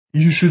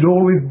You should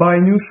always buy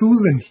new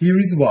shoes, and here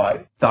is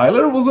why.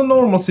 Tyler was a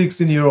normal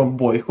 16-year-old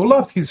boy who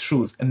loved his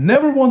shoes and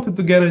never wanted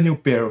to get a new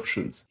pair of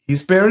shoes.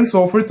 His parents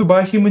offered to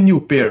buy him a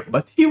new pair,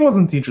 but he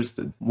wasn't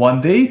interested.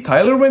 One day,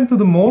 Tyler went to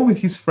the mall with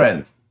his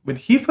friends when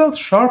he felt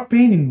sharp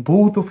pain in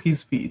both of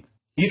his feet.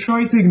 He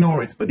tried to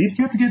ignore it, but it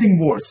kept getting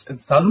worse, and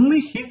suddenly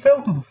he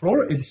fell to the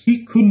floor and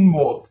he couldn't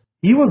walk.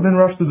 He was then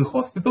rushed to the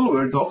hospital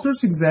where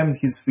doctors examined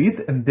his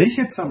feet and they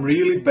had some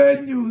really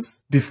bad news.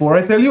 Before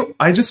I tell you,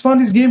 I just found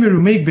this game where you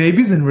make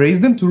babies and raise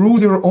them to rule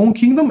your own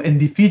kingdom and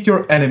defeat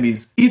your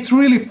enemies. It's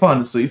really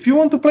fun, so if you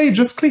want to play,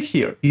 just click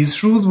here. His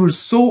shoes were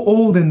so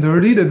old and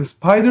dirty that the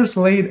spiders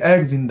laid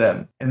eggs in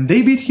them. And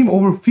they beat him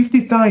over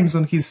 50 times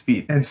on his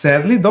feet. And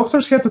sadly,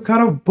 doctors had to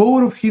cut off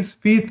both of his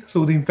feet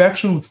so the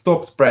infection would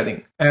stop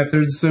spreading. After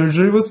the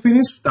surgery was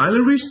finished,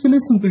 Tyler wished to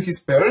listen to his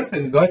parents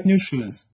and got new shoes.